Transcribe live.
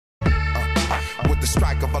the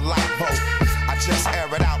strike of a light bulb. I just air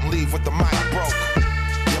it out and leave with the mic broke.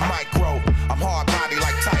 Your micro, I'm hard body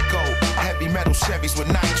like Tycho. Heavy metal Chevys with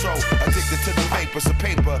nitro. Addicted to the vapors of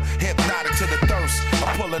paper. Hypnotic to the thirst of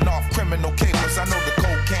pulling off criminal capers. I know the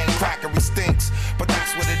cocaine crackery stinks, but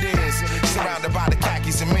that's what it is. Surrounded by the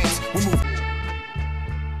khakis and minks, we move.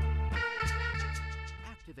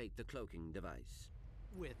 Activate the cloaking device.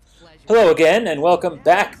 Hello again, and welcome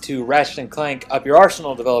back to Ratchet & Clank Up Your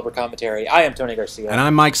Arsenal developer commentary. I am Tony Garcia. And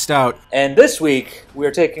I'm Mike Stout. And this week, we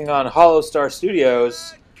are taking on Holostar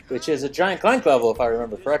Studios, which is a Giant Clank level, if I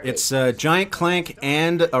remember correctly. It's a Giant Clank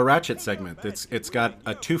and a Ratchet segment. It's got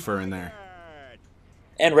a twofer in there.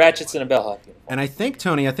 And Ratchet's in a bellhop uniform. And I think,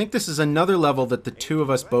 Tony, this is another level that the two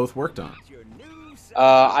of us both worked on.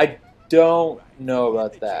 I don't know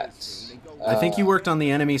about that. I think you worked on the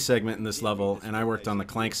enemy segment in this level, and I worked on the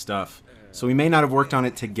Clank stuff. So we may not have worked on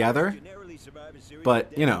it together,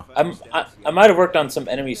 but, you know. I might have worked on some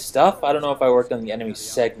enemy stuff. I don't know if I worked on the enemy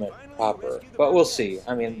segment proper, but we'll see.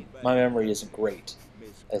 I mean, my memory isn't great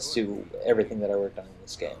as to everything that I worked on in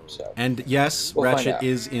this game. So. And yes, we'll Ratchet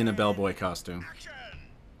is in a bellboy costume.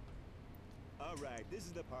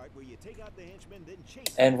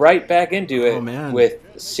 And right back into it with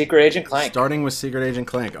Secret Agent Clank. Starting with Secret Agent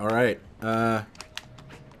Clank. All right. And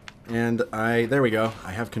there we go.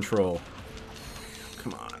 I have control.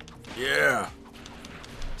 Come on. Yeah.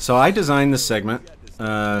 So I designed this segment.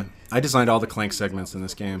 I designed all the Clank segments in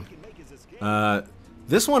this game.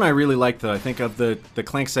 This one I really liked, though. I think of the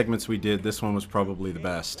Clank segments we did, this one was probably the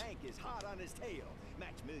best.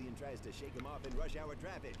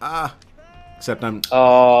 Except I'm...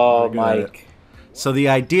 Oh, Mike. So the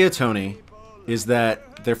idea, Tony, is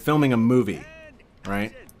that they're filming a movie,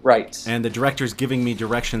 right? Right. And the director's giving me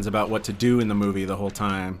directions about what to do in the movie the whole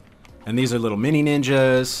time. And these are little mini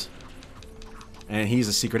ninjas. And he's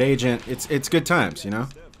a secret agent. It's good times, you know?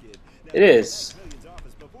 It is.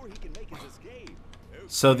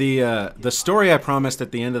 So the story I promised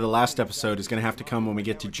at the end of the last episode is going to have to come when we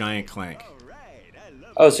get to Giant Clank.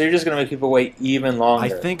 Oh, so you're just going to make people wait even longer. I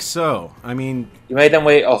think so. I mean... You made them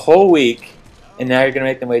wait a whole week, and now you're going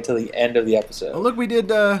to make them wait till the end of the episode. Oh, look, we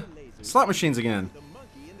did slot machines again.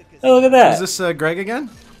 Oh, look at that. Is this Greg again?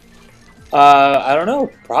 I don't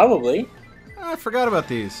know. Probably. I forgot about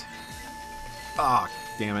these. Ah, oh,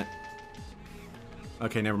 damn it.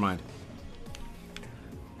 Okay, never mind.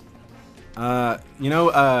 I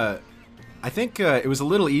think it was a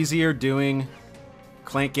little easier doing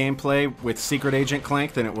Clank gameplay with Secret Agent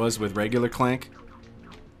Clank than it was with regular Clank.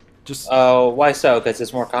 Just. Oh, why so? Because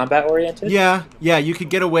it's more combat oriented? Yeah, you could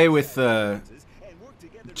get away with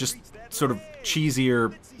just sort of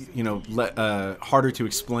cheesier, you know, harder to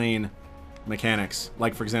explain mechanics.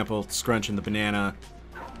 Like, for example, Scrunch and the banana,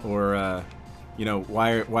 or you know,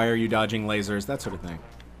 why are you dodging lasers? That sort of thing.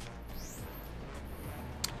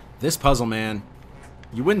 This puzzle, man,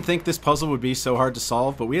 you wouldn't think this puzzle would be so hard to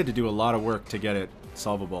solve, but we had to do a lot of work to get it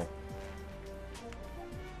solvable.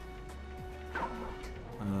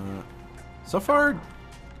 So far,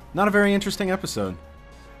 not a very interesting episode.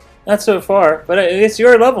 Not so far, but it's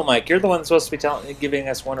your level, Mike. You're the one supposed to be giving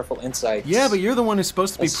us wonderful insights. Yeah, but you're the one who's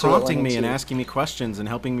supposed to be prompting me and asking me questions and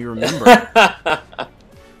helping me remember.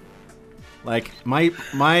 Like,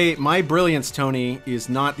 my brilliance, Tony, is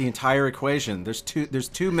not the entire equation. There's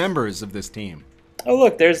two members of this team. Oh,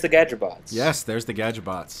 look, there's the Gadgetbots. Yes, there's the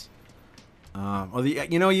Gadgetbots. Well,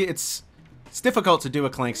 you know, it's difficult to do a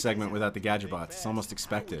Clank segment without the Gadgetbots. It's almost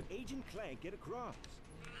expected.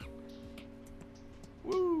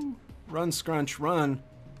 Woo! Run, Scrunch, run!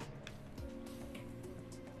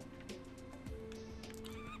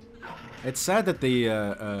 It's sad that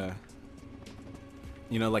the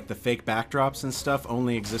you know, like the fake backdrops and stuff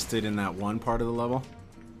only existed in that one part of the level.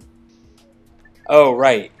 Oh,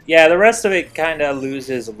 right. Yeah, the rest of it kind of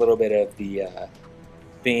loses a little bit of the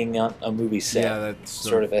being on a movie set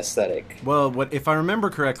sort of aesthetic. Well, if I remember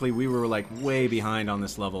correctly, we were like way behind on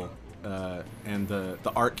this level, and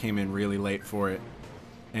the art came in really late for it,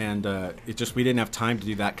 and we didn't have time to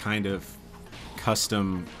do that kind of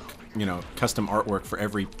custom artwork for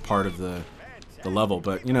every part of the level.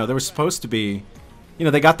 But you know, there was supposed to be. You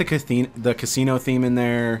know, they got the casino theme in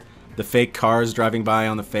there, the fake cars driving by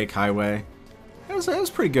on the fake highway. It was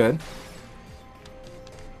pretty good.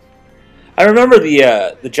 I remember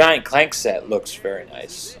the Giant Clank set looks very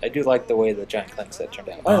nice. I do like the way the Giant Clank set turned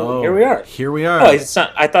out. Oh, here we are. Here we are. Oh, it's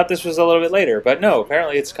not, I thought this was a little bit later, but no,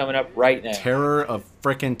 apparently it's coming up right now. Terror of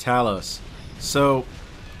frickin' Talos. So,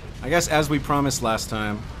 I guess as we promised last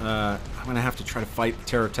time, I'm going to have to try to fight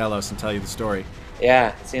Terror of Talos and tell you the story.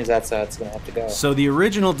 Yeah, it seems that's how it's going to have to go. So the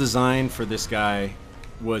original design for this guy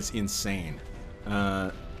was insane.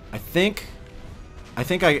 I think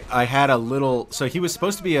I had a little. So he was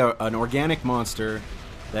supposed to be an organic monster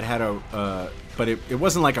that had but it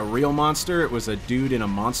wasn't like a real monster. It was a dude in a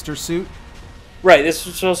monster suit. Right. This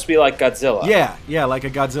was supposed to be like Godzilla. Yeah, like a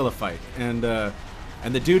Godzilla fight. And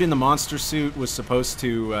the dude in the monster suit was supposed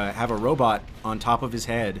to have a robot on top of his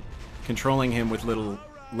head, controlling him with little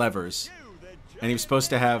levers. And he was supposed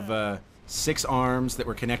to have 6 arms that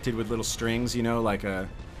were connected with little strings, like a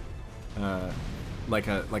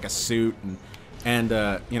suit, and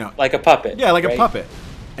like a puppet. Yeah, like right? a puppet.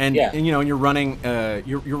 And, yeah. and you're running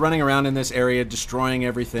you're running around in this area destroying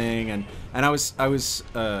everything, and I was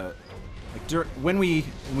when we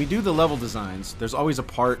do the level designs, there's always a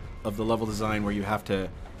part of the level design where you have to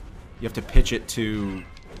pitch it to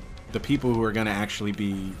the people who are going to actually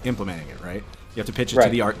be implementing it, right? You have to pitch it to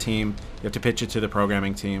the art team, you have to pitch it to the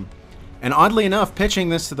programming team. And oddly enough, pitching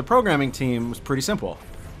this to the programming team was pretty simple.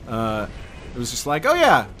 It was just like, oh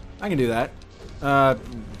yeah, I can do that.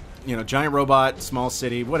 Giant robot, small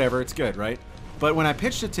city, whatever, it's good, right? But when I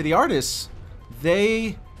pitched it to the artists,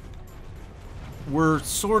 they were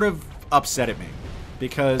sort of upset at me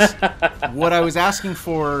because what I was asking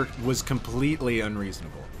for was completely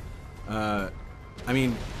unreasonable. I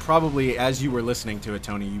mean, probably as you were listening to it,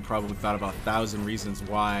 Tony, you probably thought about 1,000 reasons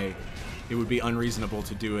why it would be unreasonable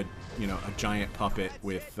to do a giant puppet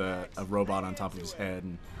with a robot on top of his head,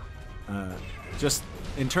 and just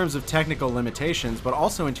in terms of technical limitations, but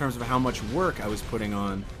also in terms of how much work I was putting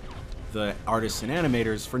on the artists and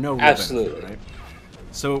animators for no real benefit, right?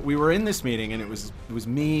 So we were in this meeting, and it was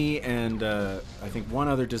me and I think one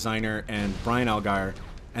other designer and Brian Algar,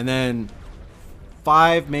 and then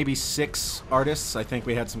 5, maybe 6 artists. I think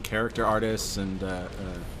we had some character artists and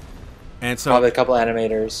so probably a couple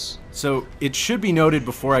animators. So it should be noted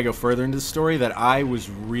before I go further into the story that I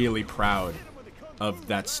was really proud of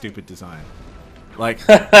that stupid design. Like,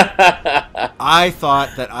 I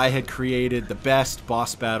thought that I had created the best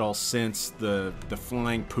boss battle since the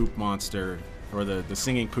flying poop monster, or the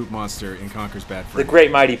singing poop monster in Conker's Bad Fur. The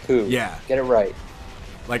Great Mighty Pooh. Yeah. Get it right.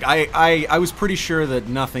 Like, I was pretty sure that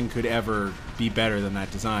nothing could ever be better than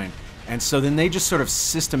that design. And so then they just sort of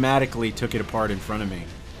systematically took it apart in front of me.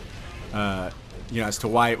 As to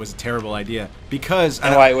why it was a terrible idea.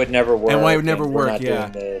 And why it would never work. And why it would never work, not yeah.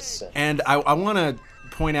 Doing this. And I want to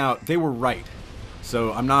point out, they were right.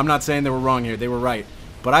 So I'm not saying they were wrong here. They were right.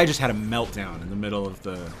 But I just had a meltdown in the middle of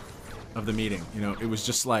the meeting. It was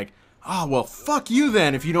just like, oh, well, fuck you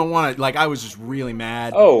then if you don't want to. Like, I was just really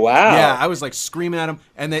mad. Oh, wow. Yeah, I was like screaming at them.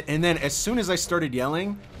 And then as soon as I started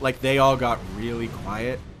yelling, like, they all got really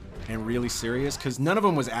quiet and really serious, because none of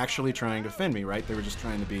them was actually trying to offend me, right? They were just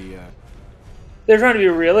trying to be... They're trying to be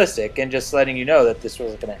realistic and just letting you know that this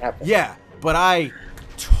wasn't going to happen. Yeah, but I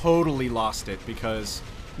totally lost it because,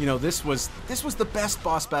 this was the best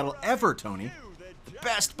boss battle ever, Tony. The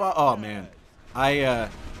best boss... Oh, man.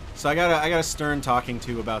 So I got a stern talking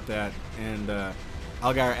to about that, and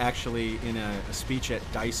Algar actually, in a speech at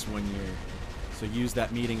DICE one year, so used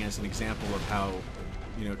that meeting as an example of how,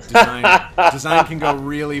 design can go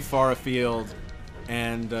really far afield,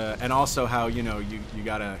 and also how you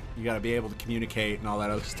gotta be able to communicate and all that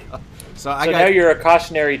other stuff. So now you're a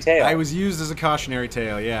cautionary tale. I was used as a cautionary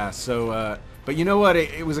tale, yeah. So, but you know what?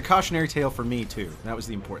 It was a cautionary tale for me too. That was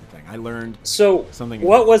the important thing. I learned something.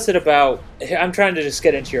 What was it about? I'm trying to just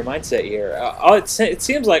get into your mindset here. It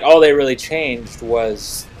seems like all they really changed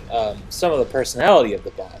was some of the personality of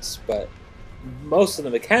the boss, but most of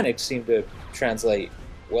the mechanics seem to translate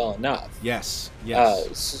well enough. Yes.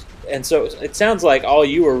 And so it sounds like all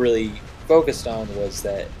you were really focused on was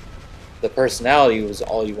that the personality was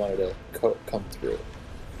all you wanted to come through.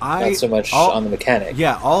 Not so much on the mechanic.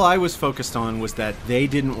 Yeah, all I was focused on was that they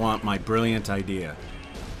didn't want my brilliant idea.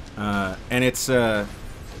 And it's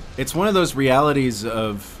one of those realities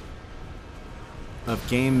of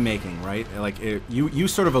game making, right? Like, you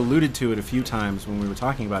sort of alluded to it a few times when we were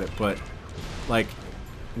talking about it, but like,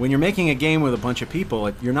 when you're making a game with a bunch of people,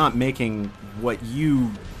 you're not making what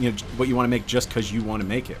you want to make just because you want to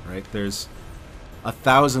make it, right? There's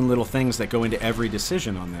 1,000 little things that go into every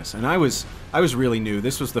decision on this, and I was really new.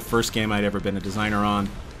 This was the first game I'd ever been a designer on.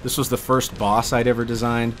 This was the first boss I'd ever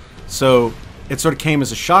designed, so it sort of came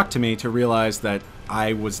as a shock to me to realize that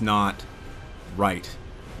I was not right,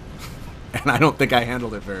 and I don't think I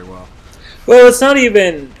handled it very well. Well, it's not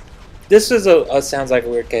even. This is sounds like a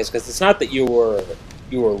weird case because it's not that you were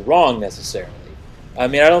wrong necessarily. I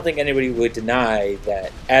mean, I don't think anybody would deny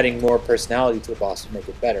that adding more personality to the boss would make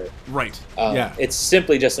it better. Right. Yeah. It's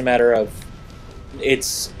simply just a matter of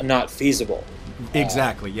it's not feasible.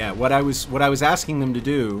 Exactly. Yeah. What I was asking them to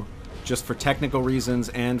do, just for technical reasons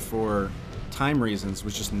and for time reasons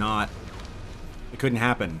was just not. It couldn't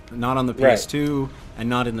happen. Not on the PS2, and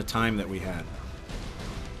not in the time that we had.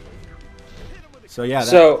 So yeah.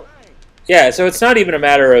 So it's not even a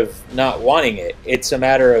matter of not wanting it. It's a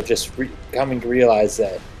matter of just coming to realize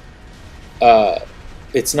that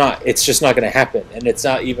it's just not going to happen, and it's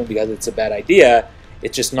not even because it's a bad idea.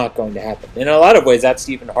 It's just not going to happen. In a lot of ways, that's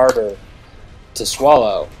even harder to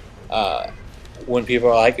swallow when people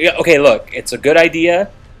are like, yeah, "Okay, look, it's a good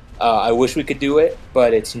idea. I wish we could do it,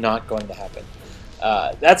 but it's not going to happen."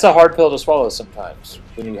 That's a hard pill to swallow sometimes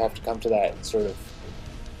when you have to come to that sort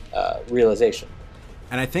of realization.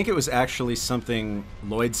 And I think it was actually something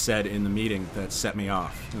Lloyd said in the meeting that set me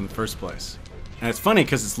off in the first place. And it's funny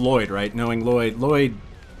because it's Lloyd, right? Knowing Lloyd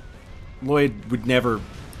would never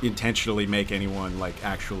intentionally make anyone like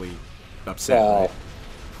actually upset.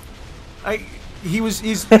 Right? He was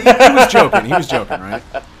joking. He was joking, right?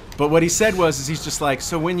 But what he said was he's just like,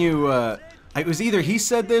 so when you it was either he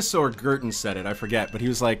said this or Gerton said it, I forget. But he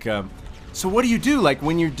was like, so what do you do? Like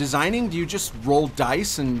when you're designing, do you just roll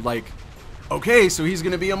dice and like, okay, so he's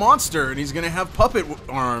gonna be a monster and he's gonna have puppet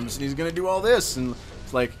arms and he's gonna do all this, and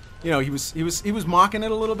it's like, you know, he was mocking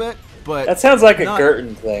it a little bit, but that sounds like a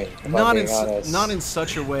Gerton thing. Not in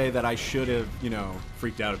such a way that I should have, you know,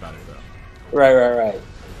 freaked out about it though. Right.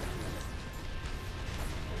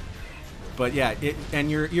 But yeah,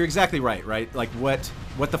 and you're exactly right? Like what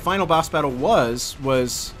the final boss battle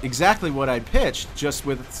was exactly what I pitched, just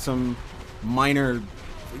with some minor,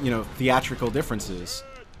 you know, theatrical differences.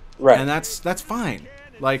 Right. And that's fine.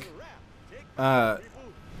 Like,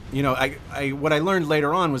 you know, I what I learned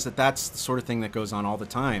later on was that that's the sort of thing that goes on all the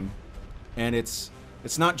time, and it's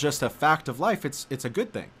not just a fact of life. It's a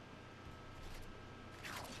good thing,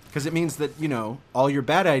 because it means that, you know, all your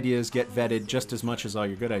bad ideas get vetted just as much as all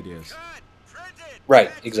your good ideas.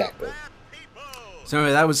 Right. Exactly. So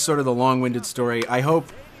anyway, that was sort of the long-winded story. I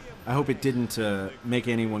hope it didn't make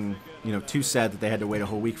anyone, you know, too sad that they had to wait a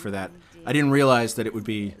whole week for that. I didn't realize that it would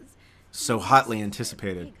be so hotly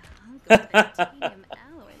anticipated.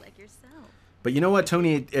 But you know what,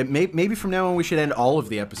 Tony? Maybe from now on we should end all of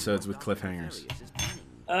the episodes with cliffhangers.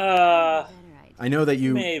 I know that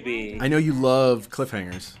you. Maybe. I know you love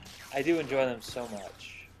cliffhangers. I do enjoy them so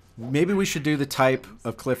much. Maybe we should do the type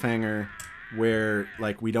of cliffhanger where,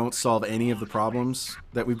 like, we don't solve any of the problems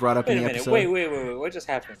that we brought up in the episode. Wait. What just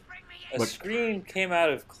happened? A screen came out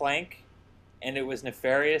of Clank, and it was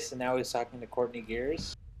nefarious, and now he's talking to Courtney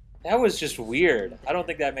Gears. That was just weird. I don't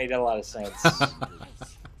think that made a lot of sense.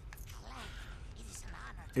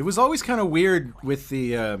 It was always kind of weird with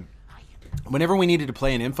the... whenever we needed to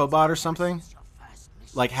play an infobot or something,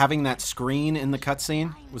 like having that screen in the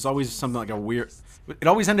cutscene was always something like a weird... It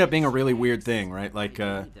always ended up being a really weird thing, right? Like,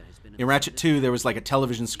 in Ratchet 2, there was like a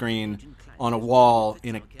television screen on a wall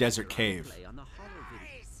in a desert cave.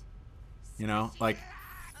 You know? Like...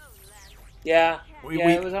 Yeah,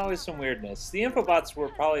 it was always some weirdness. The infobots were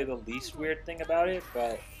probably the least weird thing about it,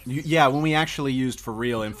 but... Yeah, when we actually used for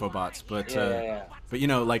real infobots, but yeah. But you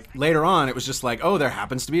know, like later on, it was just like, oh, there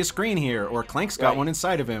happens to be a screen here, or Clank's got one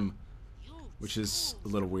inside of him, which is a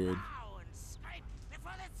little weird.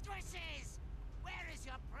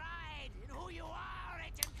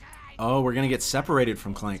 Oh, we're gonna get separated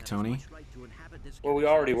from Clank, Tony. Well, we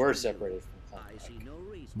already were separated from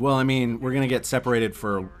Clank. Well, I mean, we're gonna get separated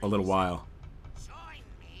for a little while.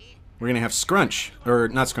 We're gonna have Scrunch, or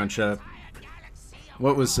not Scrunch.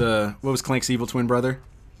 What was Clank's evil twin brother?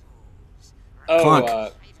 Oh,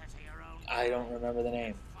 Clunk. I don't remember the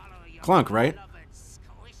name. Clunk, right?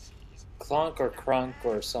 Clunk or Crunk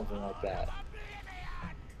or something like that.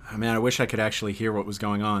 Oh, man, I wish I could actually hear what was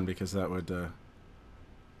going on, because that would...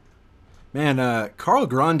 Man, Carl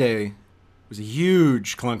Grande was a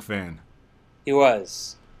huge Clunk fan. He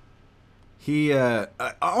was. He,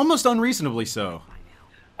 almost unreasonably so.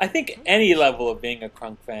 I think any level of being a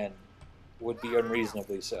Crunk fan would be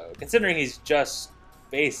unreasonably so, considering he's just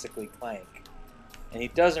basically Clank, and he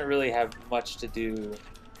doesn't really have much to do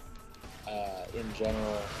in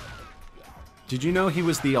general. Did you know he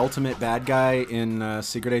was the ultimate bad guy in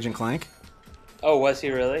Secret Agent Clank? Oh, was he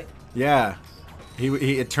really? Yeah,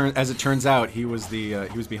 as it turns out, he was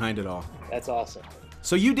behind it all. That's awesome.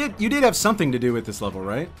 So you did have something to do with this level,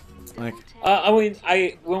 right? Like, I mean,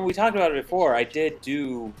 when we talked about it before, I did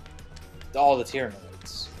do all the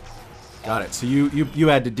Tyranoids. Got it. So you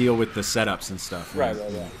had to deal with the setups and stuff. Right.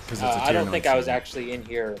 Because I don't think I was actually in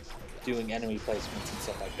here doing enemy placements and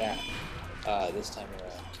stuff like that this time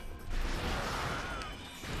around.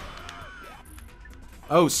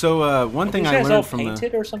 Oh, so one thing I learned from the... These guys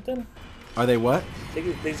all painted or something? Are they what?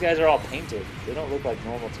 These guys are all painted. They don't look like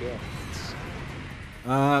normal Tyranids.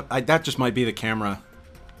 That just might be the camera.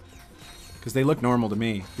 Because they look normal to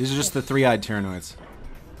me. These are just the three-eyed Tyrannoids.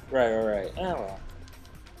 Right. Oh, well.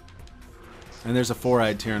 And there's a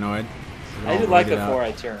four-eyed Tyrannoid. I do like the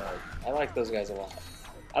four-eyed Tyrannoid. I like those guys a lot.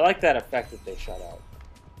 I like that effect that they shot out.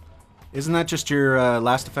 Isn't that just your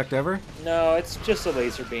last effect ever? No, it's just a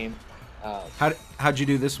laser beam. How'd you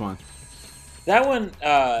do this one? That one,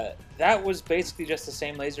 that was basically just the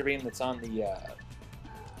same laser beam that's on the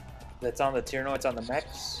Tyrannoids on the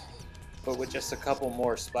mechs, but with just a couple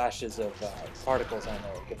more splashes of particles on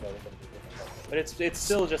there. But it's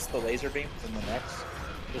still just the laser beam from the mechs,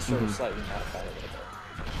 just sort of slightly modified a little bit.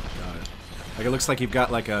 Got it. Like it looks like you've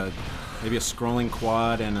got like maybe a scrolling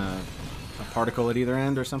quad and a particle at either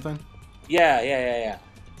end or something? Yeah.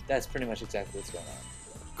 That's pretty much exactly what's going on.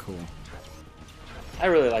 Cool. I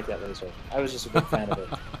really like that laser. I was just a big fan of it.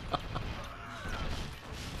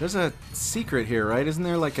 There's a secret here, right? Isn't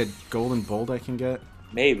there like a golden bolt I can get?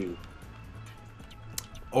 Maybe.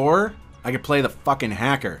 Or I could play the fucking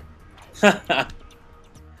hacker. I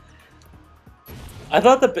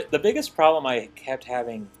thought the biggest problem I kept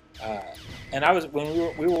having, and I was when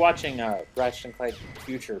we were watching Ratchet and Clank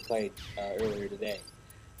Future played earlier today,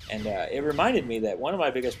 and it reminded me that one of my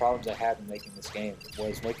biggest problems I had in making this game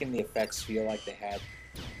was making the effects feel like they had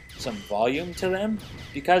some volume to them,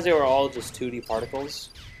 because they were all just 2D particles.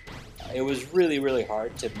 It was really, really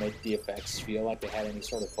hard to make the effects feel like they had any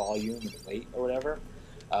sort of volume and weight or whatever.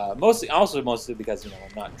 Mostly because I'm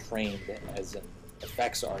not trained as an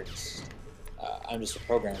effects artist. I'm just a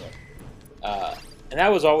programmer, and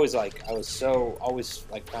that was always like I was always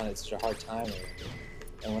found it such a hard time.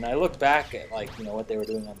 And when I look back at what they were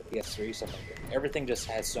doing on the PS3, stuff like that, everything just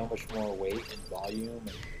has so much more weight and volume,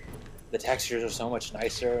 and the textures are so much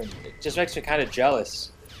nicer, and it just makes me kind of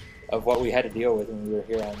jealous of what we had to deal with when we were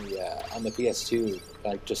here on the PS2,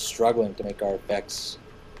 just struggling to make our effects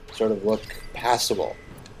sort of look passable.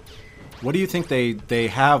 What do you think they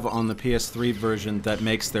have on the PS3 version that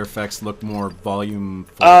makes their effects look more volume?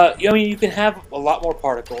 You can have a lot more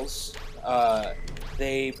particles.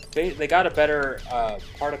 They got a better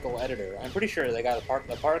particle editor. I'm pretty sure they got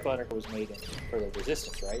the particle editor was made for the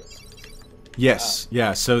Resistance, right? Yes,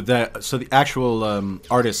 yeah. So the actual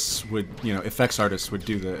artists would, effects artists would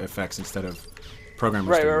do the effects instead of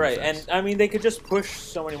programmers. Right. And I mean, they could just push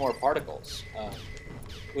so many more particles.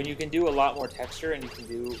 When you can do a lot more texture, and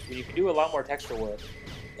when you can do a lot more texture work,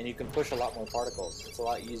 and you can push a lot more particles, it's a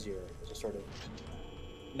lot easier to sort of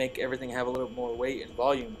make everything have a little more weight and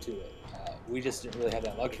volume to it. We just didn't really have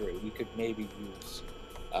that luxury. We could maybe use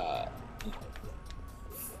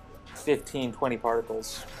 15, 20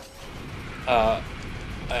 particles.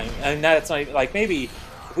 And that's not maybe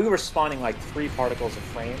if we were spawning 3 particles a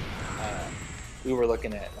frame, we were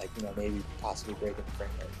looking at maybe possibly breaking the frame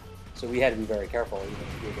rate. So we had to be very careful even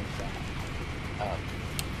if we were doing that.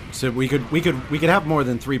 So we could have more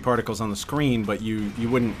than 3 particles on the screen, but you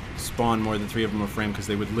wouldn't spawn more than 3 of them a frame because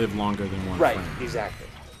they would live longer than one frame. Right, exactly.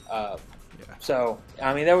 So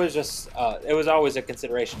I mean, there was just it was always a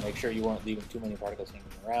consideration to make sure you weren't leaving too many particles hanging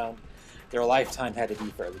around. Their lifetime had to be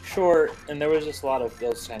fairly short, and there was just a lot of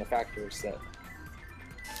those kind of factors that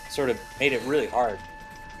sort of made it really hard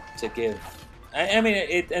to give. I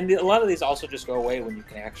mean, and a lot of these also just go away when you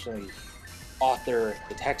can actually author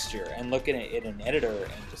the texture and look at it in an editor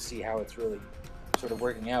and just see how it's really sort of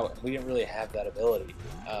working out. We didn't really have that ability.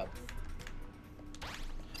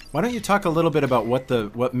 Why don't you talk a little bit about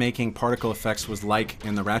what making particle effects was like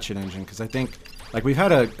in the Ratchet engine? Because I think we've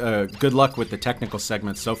had a good luck with the technical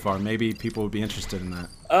segments so far. Maybe people would be interested in that.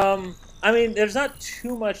 I mean, there's not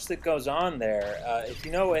too much that goes on there. If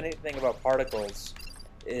you know anything about particles,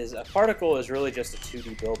 a particle is really just a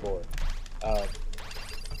 2D billboard.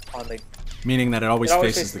 Meaning that it always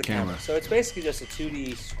faces the camera. So it's basically just a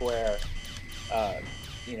 2D square,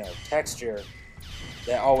 texture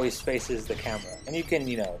that always faces the camera. And you can,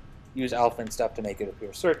 use alpha and stuff to make it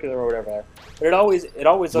appear circular or whatever. But it always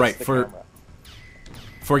looks at the camera.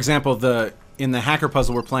 For example, in the hacker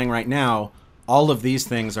puzzle we're playing right now, all of these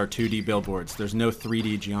things are 2D billboards. There's no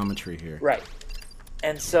 3D geometry here. Right.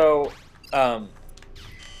 And so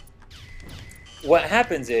what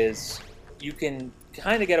happens is you can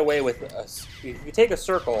kind of get away with if you take a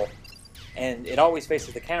circle and it always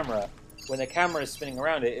faces the camera, when the camera is spinning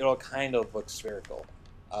around it, it'll kind of look spherical.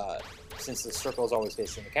 Since the circle is always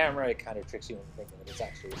facing the camera, it kind of tricks you into thinking that it's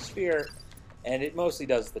actually a sphere, and it mostly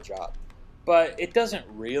does the job. But it doesn't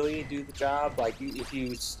really do the job. If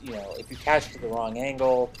you catch it at the wrong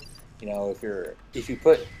angle, if you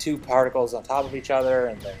put 2 particles on top of each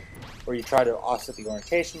other or you try to offset the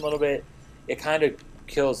orientation a little bit, it kind of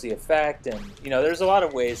kills the effect. And there's a lot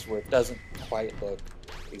of ways where it doesn't quite look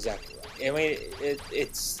exactly. I mean,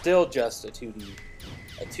 it's still just a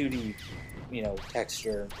 2D,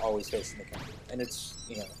 texture always facing the camera, and it's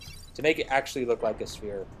to make it actually look like a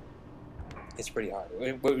sphere, it's pretty hard.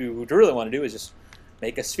 What we would really want to do is just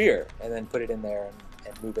make a sphere and then put it in there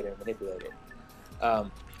and move it and manipulate it.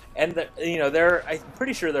 I'm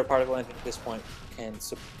pretty sure their particle engine at this point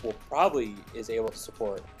probably is able to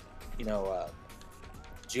support,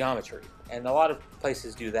 geometry, and a lot of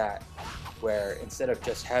places do that, where instead of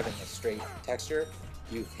just having a straight texture,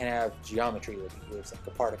 you can have geometry that behaves like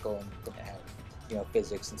a particle, and you can have,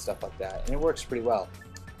 physics and stuff like that, and it works pretty well.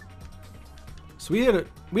 So we had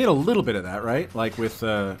a little bit of that, right? Like with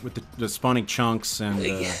the spawning chunks and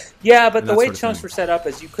yeah, but and the that way sort of chunks thing. were set up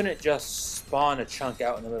is you couldn't just spawn a chunk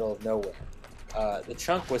out in the middle of nowhere. The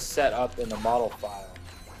chunk was set up in the model file,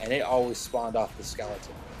 and it always spawned off the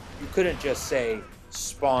skeleton. You couldn't just say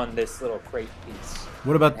spawn this little crate piece.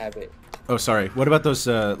 What about? And have it? Oh, sorry. What about those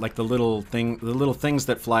like the little things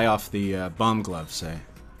that fly off the bomb glove, say?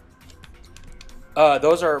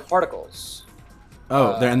 Those are particles.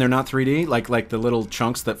 Oh, they're not 3D, like the little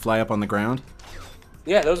chunks that fly up on the ground.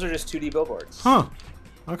 Yeah, those are just 2D billboards. Huh.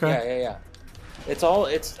 Okay. Yeah.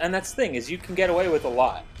 And that's the thing, is you can get away with a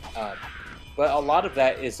lot, but a lot of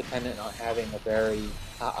that is dependent on having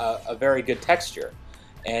a very good texture.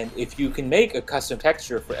 And if you can make a custom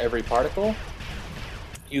texture for every particle,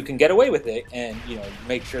 you can get away with it, and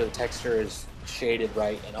make sure the texture is shaded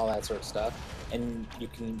right and all that sort of stuff, and you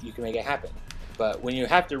can make it happen. But when you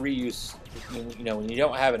have to reuse, when you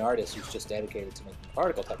don't have an artist who's just dedicated to making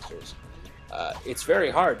particle textures, it's very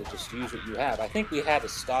hard to just use what you have. I think we had a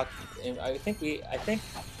stock. I think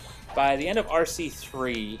by the end of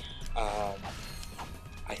RC3,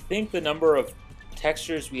 I think the number of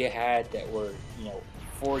textures we had that were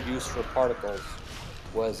for use for particles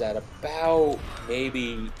was at about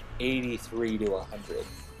maybe 83 to 100,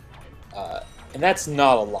 and that's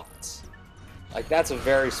not a lot. Like, that's a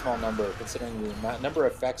very small number considering the number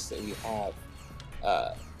of effects that we have.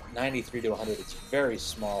 93 to 100 is very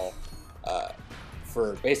small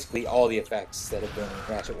for basically all the effects that have been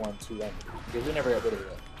in Ratchet 1, 2, and 3, because we never got rid of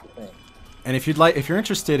the thing. And if you're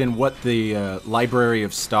interested in what the library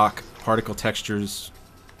of stock particle textures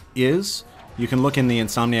is, you can look in the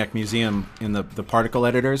Insomniac Museum in the particle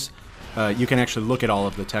editors. You can actually look at all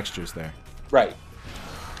of the textures there. Right.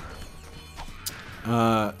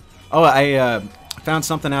 I found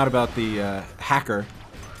something out about the hacker.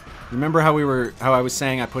 Remember how I was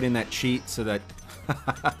saying I put in that cheat so that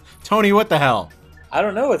Tony, what the hell? I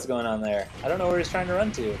don't know what's going on there. I don't know where he's trying to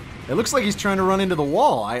run to. It looks like he's trying to run into the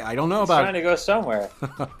wall. I don't know He's about. trying to go somewhere.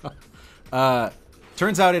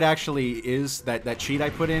 Turns out it actually is that cheat I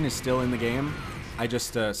put in is still in the game. I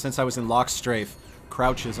just since I was in lock strafe,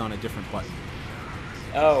 crouch is on a different button.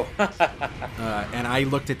 Oh. And I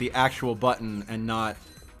looked at the actual button and not,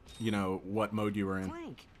 what mode you were in.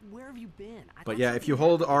 Clank, where have you been? But yeah, if you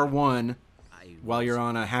hold R1 while you're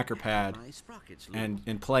on a hacker pad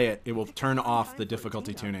and play it, it will turn off the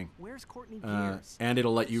difficulty tuning. Where's Courtney Pierce? And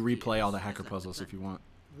it'll let you replay all the hacker puzzles if you want.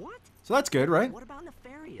 What? So that's good, right? What about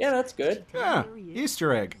Nefarious? Yeah, that's good. Yeah,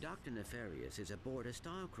 Easter egg. Dr. Nefarious is aboard a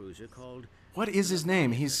star cruiser called... What is his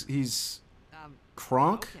name? He's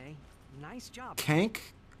Kronk? Okay, nice job. Kank?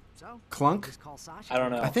 So, Clunk? just call Sasha. I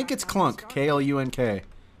don't know. I think it's Clunk. K-L-U-N-K.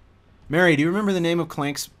 Mary, do you remember the name of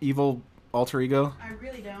Clank's evil alter ego? I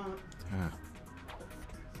really don't. Yeah.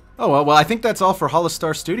 Oh, well, I think that's all for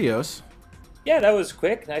Holostar Studios. Yeah, that was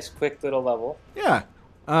quick. Nice, quick little level. Yeah.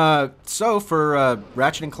 So for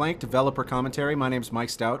Ratchet and Clank developer commentary, my name's Mike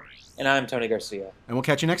Stout. And I'm Tony Garcia. And we'll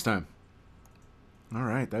catch you next time. All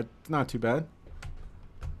right, that's not too bad.